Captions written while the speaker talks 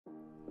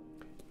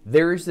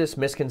There's this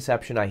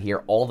misconception I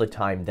hear all the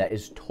time that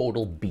is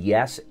total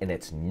BS, and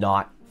it's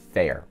not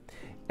fair.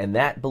 And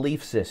that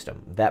belief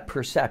system, that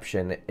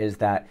perception, is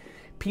that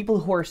people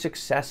who are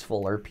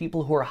successful or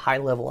people who are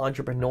high-level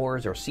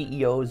entrepreneurs or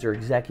CEOs or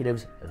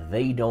executives,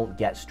 they don't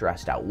get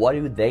stressed out. What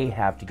do they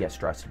have to get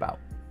stressed about?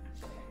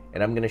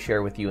 And I'm going to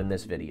share with you in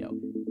this video.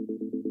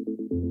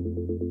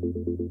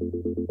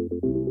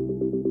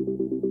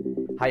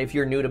 Hi, if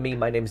you're new to me,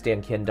 my name is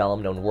Candell.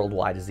 I'm known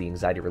worldwide as the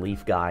Anxiety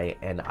Relief Guy,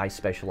 and I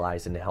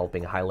specialize in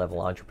helping high-level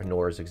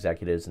entrepreneurs,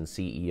 executives, and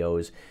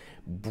CEOs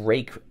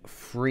break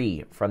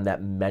free from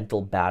that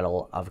mental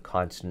battle of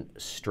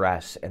constant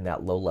stress and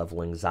that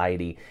low-level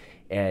anxiety.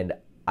 And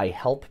I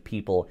help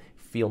people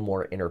feel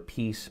more inner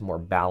peace, more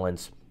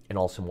balance, and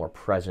also more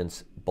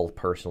presence, both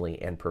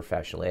personally and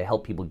professionally. I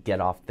help people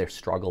get off their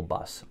struggle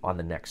bus on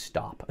the next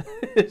stop.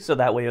 So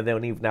that way they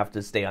don't even have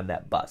to stay on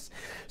that bus.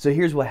 So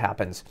here's what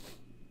happens.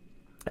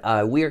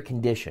 We are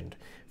conditioned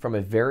from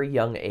a very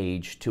young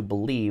age to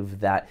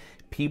believe that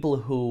people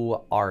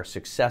who are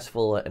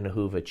successful and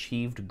who've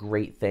achieved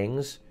great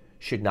things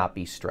should not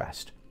be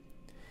stressed.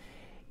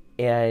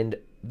 And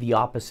the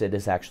opposite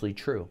is actually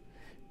true.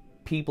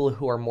 People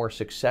who are more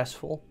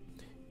successful,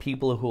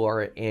 people who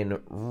are in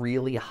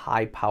really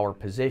high power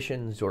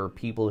positions, or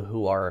people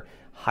who are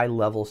high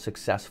level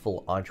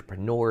successful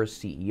entrepreneurs,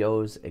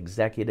 CEOs,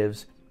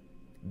 executives,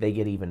 they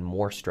get even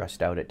more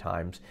stressed out at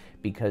times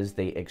because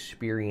they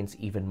experience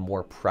even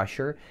more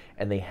pressure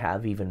and they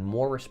have even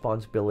more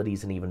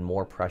responsibilities and even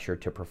more pressure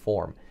to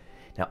perform.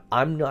 Now,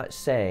 I'm not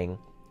saying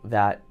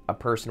that a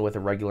person with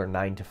a regular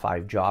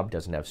 9-to-5 job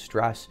doesn't have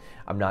stress.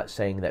 I'm not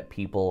saying that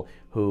people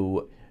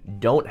who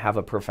don't have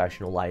a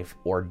professional life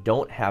or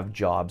don't have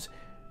jobs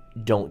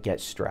don't get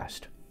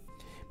stressed.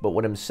 But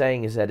what I'm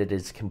saying is that it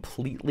is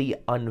completely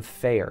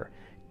unfair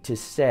to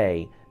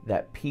say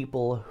that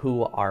people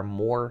who are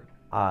more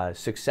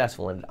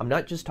successful, and I'm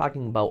not just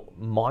talking about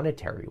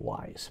monetary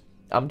wise,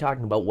 I'm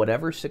talking about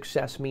whatever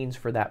success means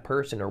for that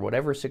person or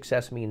whatever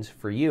success means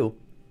for you.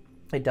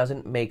 It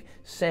doesn't make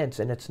sense,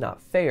 and it's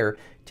not fair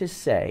to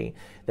say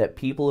that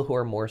people who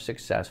are more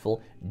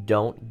successful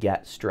don't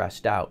get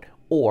stressed out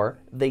or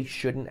they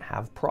shouldn't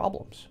have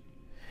problems.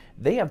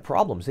 They have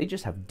problems, they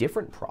just have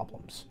different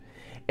problems.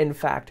 In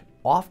fact,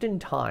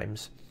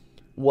 oftentimes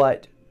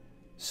what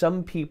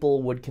some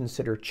people would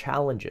consider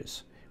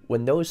challenges,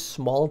 when those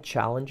small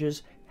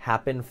challenges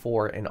happen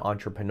for an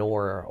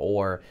entrepreneur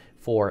or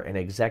for an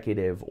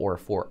executive or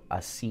for a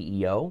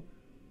CEO,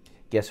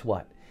 guess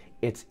what?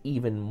 It's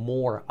even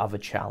more of a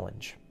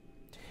challenge.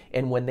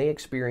 And when they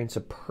experience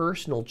a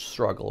personal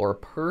struggle or a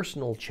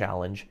personal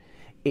challenge,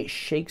 it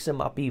shakes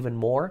them up even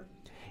more,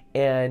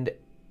 and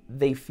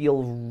they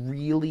feel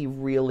really,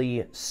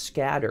 really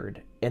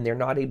scattered, and they're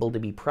not able to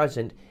be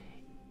present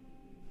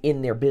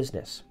in their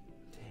business.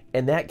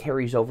 And that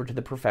carries over to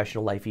the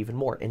professional life even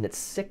more, and it's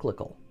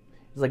cyclical.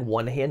 It's like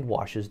one hand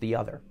washes the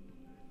other.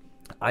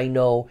 I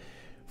know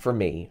for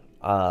me,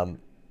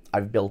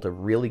 I've built a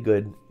really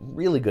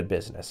good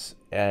business,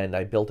 and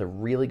I built a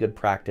really good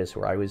practice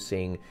where I was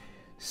seeing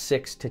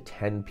 6 to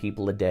 10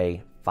 people a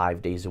day,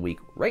 5 days a week,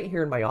 right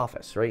here in my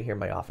office,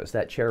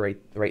 That chair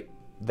right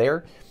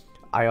there,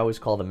 I always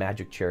call the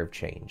magic chair of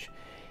change.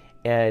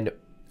 And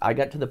I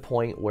got to the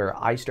point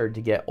where I started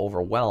to get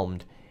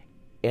overwhelmed,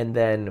 and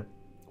then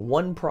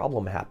one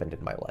problem happened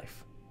in my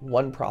life.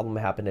 One problem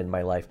happened in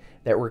my life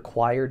that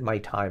required my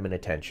time and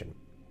attention.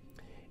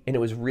 And it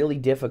was really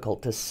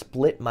difficult to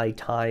split my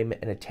time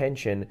and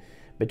attention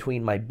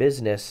between my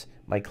business,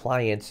 my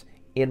clients,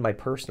 and my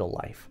personal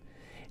life.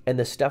 And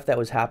the stuff that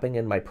was happening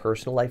in my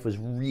personal life was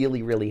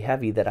really, really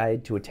heavy that I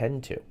had to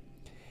attend to.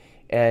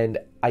 And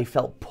I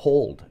felt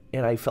pulled,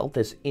 and I felt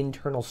this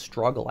internal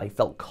struggle. I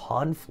felt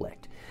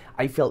conflict.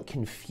 I felt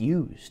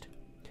confused.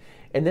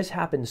 And this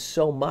happens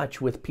so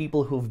much with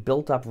people who've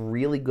built up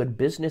really good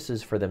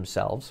businesses for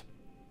themselves.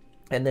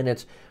 And then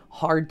it's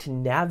hard to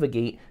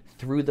navigate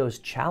through those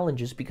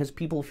challenges because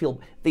people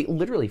they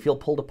literally feel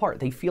pulled apart.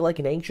 They feel like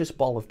an anxious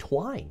ball of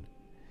twine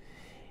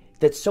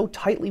that's so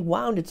tightly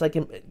wound, it's like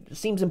it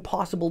seems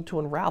impossible to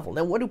unravel.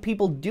 Now, what do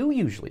people do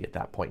usually at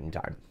that point in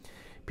time?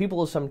 People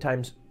will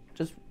sometimes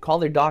just call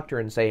their doctor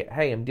and say,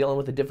 hey, I'm dealing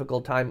with a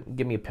difficult time,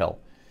 give me a pill.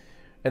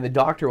 And the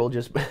doctor will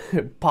just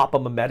pop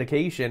them a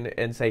medication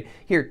and say,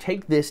 here,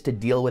 take this to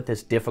deal with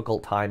this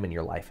difficult time in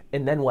your life.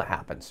 And then what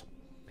happens?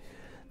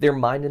 Their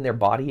mind and their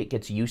body, it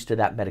gets used to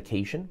that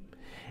medication.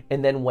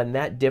 And then when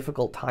that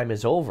difficult time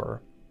is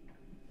over,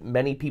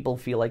 many people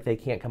feel like they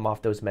can't come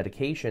off those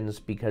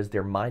medications because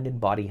their mind and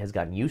body has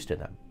gotten used to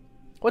them.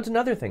 What's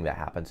another thing that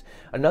happens?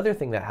 Another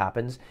thing that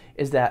happens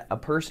is that a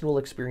person will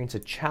experience a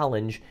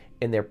challenge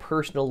in their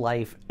personal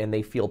life and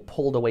they feel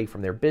pulled away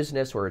from their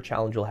business, or a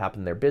challenge will happen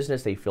in their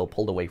business, they feel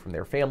pulled away from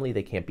their family,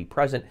 they can't be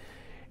present,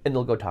 and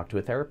they'll go talk to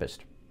a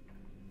therapist.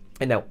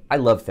 And now, I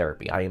love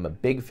therapy. I am a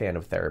big fan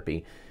of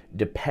therapy,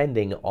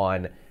 depending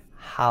on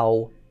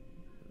how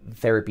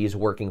therapy is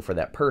working for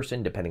that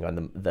person, depending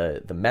on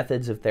the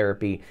methods of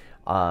therapy.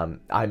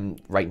 I'm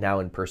right now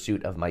in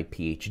pursuit of my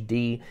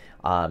PhD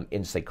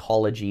in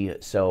psychology,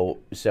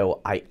 so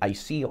I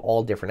see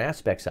all different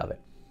aspects of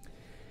it.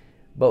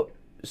 But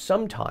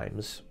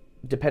sometimes,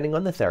 depending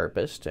on the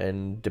therapist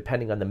and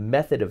depending on the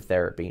method of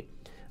therapy,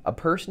 a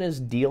person is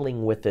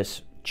dealing with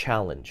this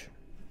challenge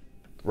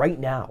right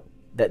now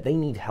that they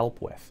need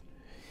help with.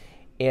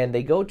 And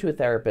they go to a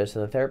therapist,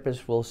 and the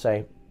therapist will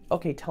say,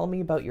 okay, tell me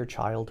about your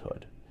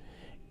childhood.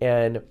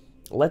 And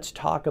let's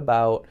talk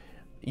about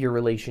your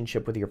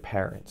relationship with your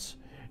parents.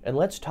 And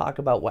let's talk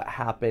about what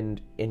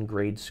happened in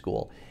grade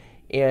school.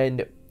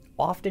 And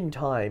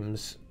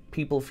oftentimes,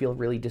 people feel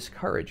really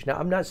discouraged. Now,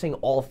 I'm not saying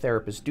all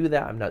therapists do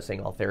that. I'm not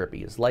saying all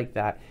therapy is like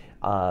that.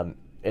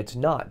 It's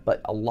not.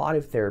 But a lot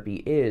of therapy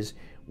is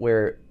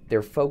where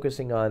they're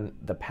focusing on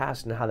the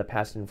past and how the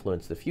past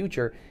influenced the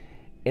future.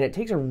 And it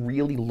takes a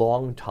really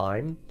long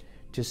time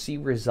to see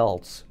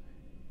results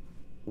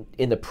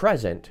in the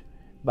present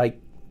by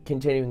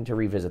continuing to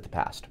revisit the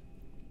past.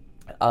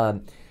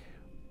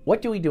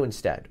 What do we do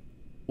instead?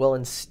 Well,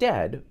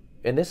 instead,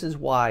 and this is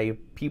why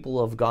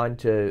people have gone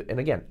to, and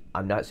again,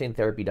 I'm not saying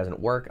therapy doesn't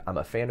work. I'm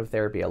a fan of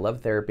therapy. I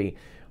love therapy.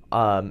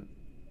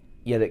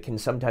 Yet it can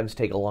sometimes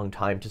take a long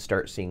time to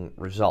start seeing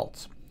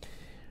results.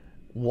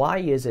 Why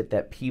is it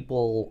that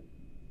people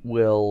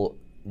will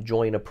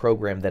join a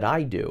program that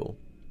I do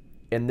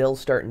and they'll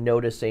start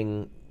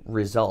noticing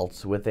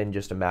results within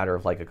just a matter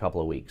of like a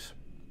couple of weeks?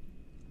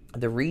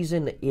 The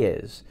reason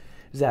is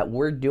that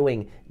we're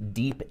doing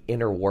deep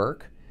inner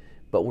work,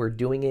 but we're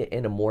doing it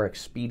in a more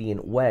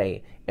expedient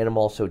way. And I'm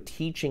also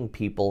teaching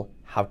people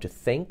how to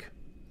think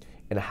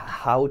and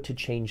how to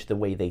change the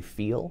way they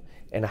feel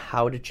and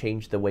how to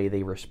change the way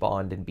they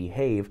respond and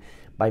behave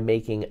by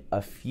making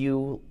a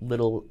few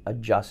little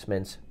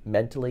adjustments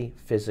mentally,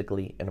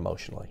 physically, and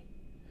emotionally.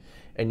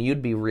 And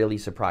you'd be really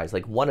surprised.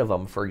 Like one of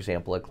them, for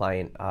example, a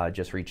client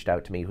just reached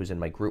out to me who's in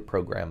my group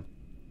program.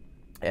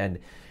 And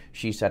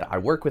she said, I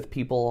work with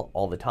people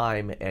all the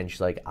time. And she's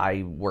like,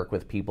 I work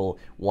with people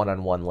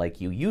one-on-one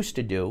like you used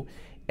to do.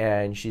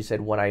 And she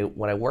said, when I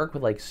work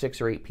with like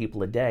 6 or 8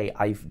 people a day,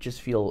 I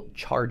just feel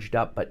charged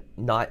up, but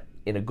not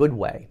in a good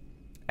way.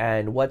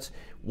 And what's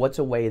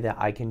a way that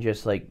I can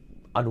just like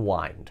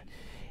unwind?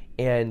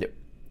 And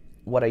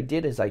what I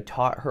did is I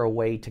taught her a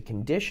way to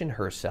condition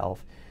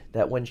herself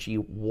that when she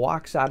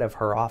walks out of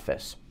her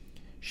office,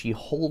 she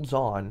holds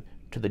on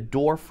to the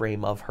door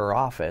frame of her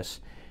office,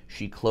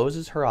 she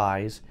closes her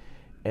eyes,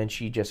 and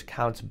she just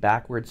counts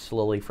backwards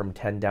slowly from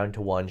 10 down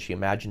to 1. She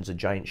imagines a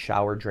giant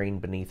shower drain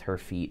beneath her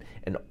feet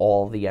and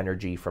all the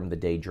energy from the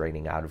day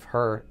draining out of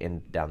her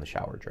and down the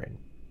shower drain.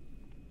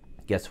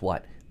 Guess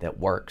what? That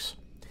works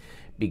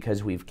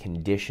because we've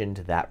conditioned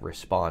that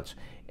response.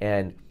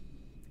 And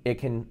it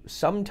can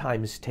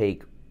sometimes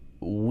take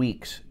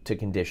weeks to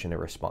condition a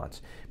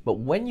response. But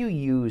when you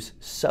use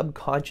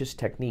subconscious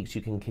techniques,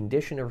 you can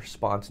condition a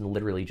response in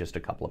literally just a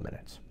couple of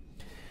minutes.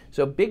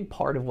 So a big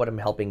part of what I'm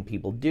helping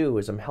people do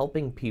is I'm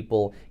helping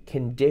people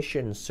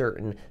condition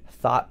certain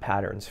thought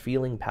patterns,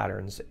 feeling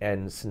patterns,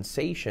 and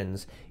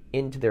sensations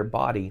into their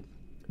body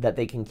that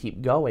they can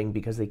keep going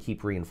because they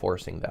keep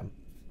reinforcing them.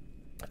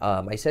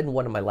 I said in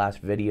one of my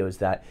last videos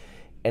that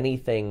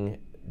anything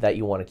that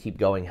you want to keep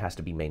going has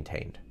to be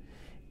maintained.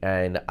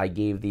 And I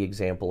gave the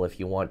example, if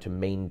you want to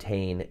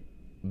maintain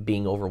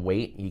being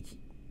overweight,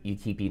 you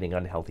keep eating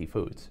unhealthy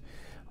foods.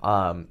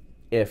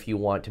 If you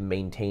want to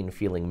maintain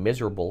feeling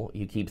miserable,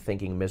 you keep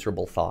thinking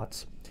miserable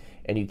thoughts,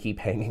 and you keep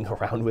hanging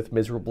around with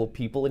miserable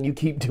people, and you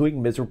keep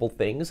doing miserable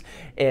things.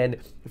 And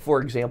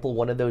for example,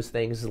 one of those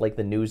things is like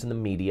the news and the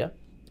media,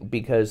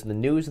 because the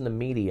news and the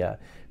media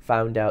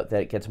found out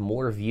that it gets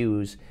more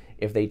views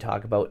if they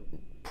talk about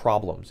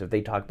problems, if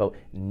they talk about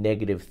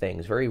negative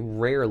things. Very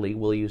rarely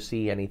will you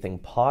see anything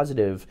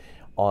positive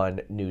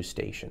on news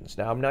stations.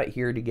 Now, I'm not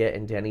here to get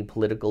into any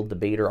political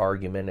debate or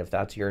argument. If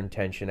that's your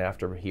intention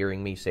after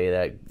hearing me say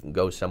that,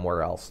 go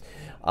somewhere else.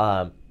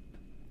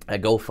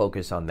 Go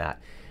focus on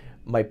that.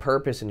 My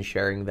purpose in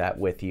sharing that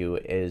with you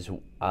is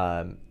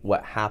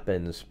what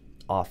happens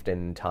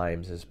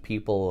oftentimes is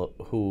people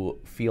who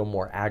feel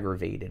more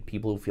aggravated,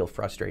 people who feel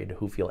frustrated,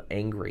 who feel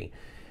angry,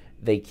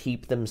 they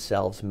keep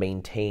themselves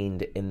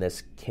maintained in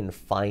this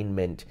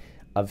confinement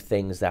of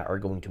things that are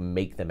going to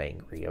make them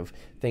angry, of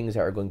things that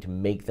are going to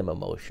make them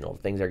emotional,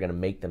 things that are going to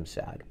make them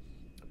sad.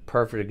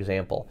 Perfect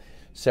example.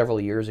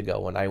 Several years ago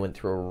when I went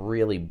through a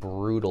really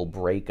brutal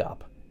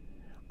breakup,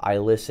 I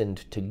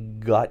listened to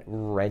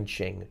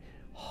gut-wrenching,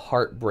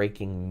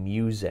 heartbreaking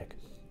music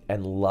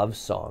and love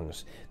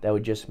songs that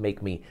would just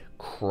make me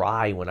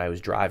cry when I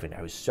was driving.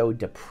 I was so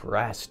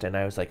depressed, and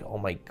I was like, oh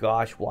my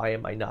gosh, why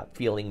am I not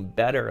feeling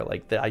better?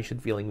 Like I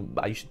should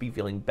be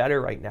feeling better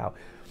right now.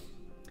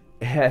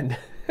 And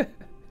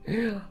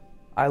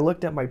I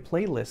looked at my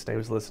playlist I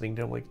was listening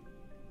to, I'm like,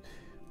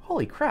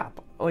 holy crap,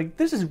 like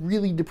this is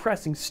really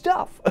depressing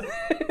stuff.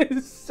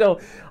 So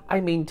I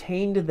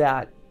maintained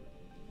that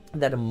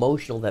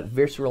emotional, that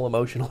visceral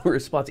emotional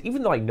response,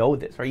 even though I know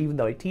this, right? Even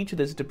though I teach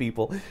this to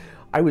people,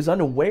 I was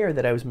unaware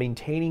that I was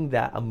maintaining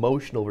that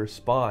emotional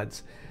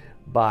response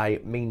by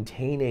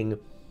maintaining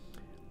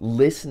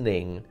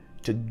listening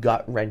to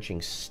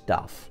gut-wrenching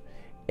stuff.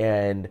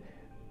 And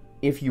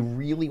if you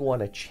really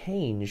want to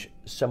change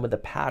some of the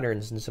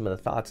patterns and some of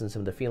the thoughts and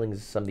some of the feelings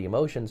and some of the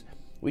emotions,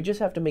 we just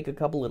have to make a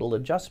couple little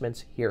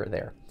adjustments here and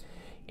there.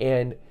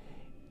 And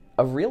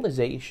a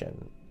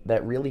realization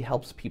that really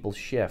helps people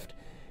shift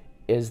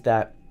is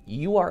that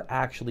you are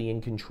actually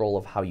in control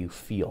of how you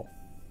feel.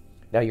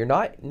 Now, you're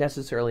not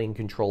necessarily in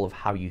control of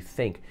how you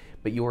think,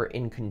 but you are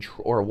in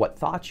control, or what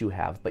thoughts you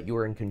have, but you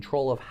are in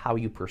control of how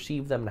you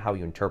perceive them and how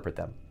you interpret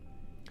them.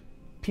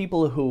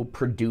 People who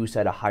produce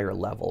at a higher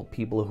level,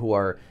 people who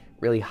are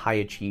really high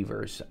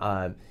achievers,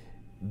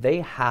 they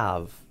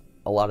have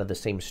a lot of the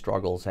same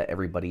struggles that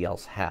everybody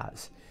else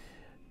has.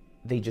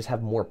 They just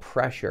have more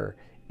pressure,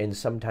 and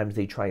sometimes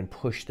they try and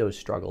push those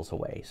struggles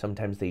away.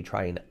 Sometimes they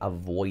try and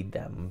avoid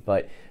them.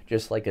 But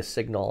just like a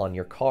signal on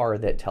your car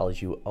that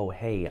tells you, oh,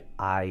 hey,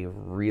 I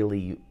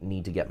really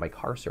need to get my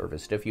car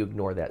serviced. If you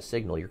ignore that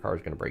signal, your car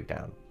is going to break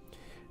down.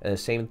 And the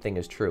same thing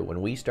is true.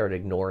 When we start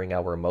ignoring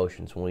our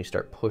emotions, when we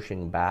start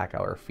pushing back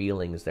our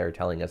feelings, they're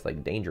telling us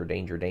like danger,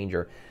 danger,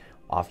 danger,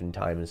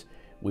 oftentimes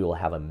we will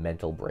have a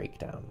mental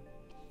breakdown.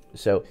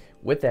 So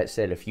with that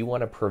said, if you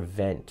want to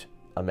prevent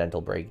a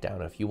mental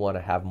breakdown, if you want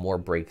to have more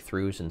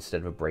breakthroughs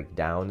instead of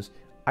breakdowns,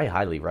 I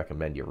highly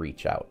recommend you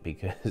reach out,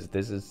 because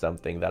this is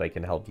something that I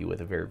can help you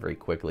with very, very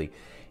quickly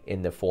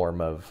in the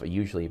form of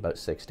usually about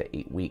 6 to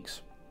 8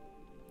 weeks.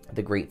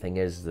 The great thing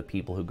is the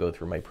people who go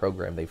through my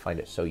program, they find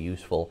it so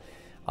useful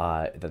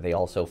that they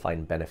also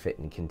find benefit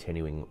in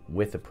continuing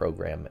with the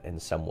program in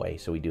some way.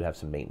 So we do have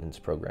some maintenance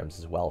programs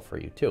as well for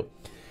you too.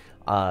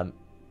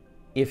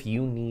 If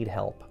you need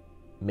help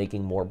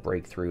making more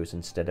breakthroughs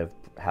instead of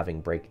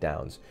having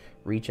breakdowns,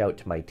 reach out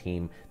to my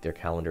team. Their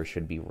calendar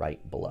should be right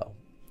below.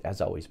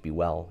 As always, be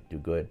well, do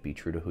good, be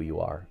true to who you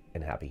are,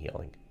 and happy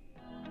healing.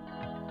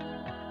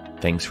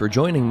 Thanks for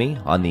joining me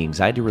on the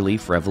Anxiety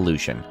Relief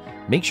Revolution.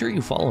 Make sure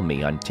you follow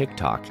me on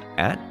TikTok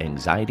at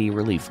Anxiety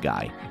Relief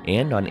Guy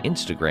and on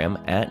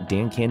Instagram at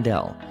Dan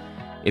Candell.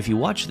 If you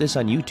watch this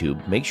on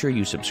YouTube, make sure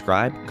you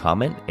subscribe,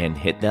 comment, and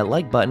hit that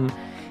like button.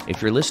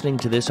 If you're listening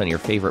to this on your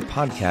favorite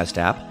podcast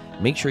app,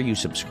 make sure you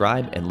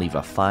subscribe and leave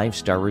a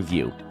 5-star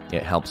review.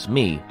 It helps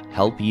me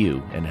help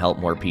you and help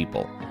more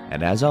people.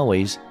 And as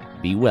always,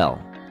 be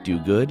well, do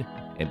good,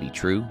 and be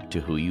true to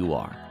who you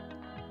are.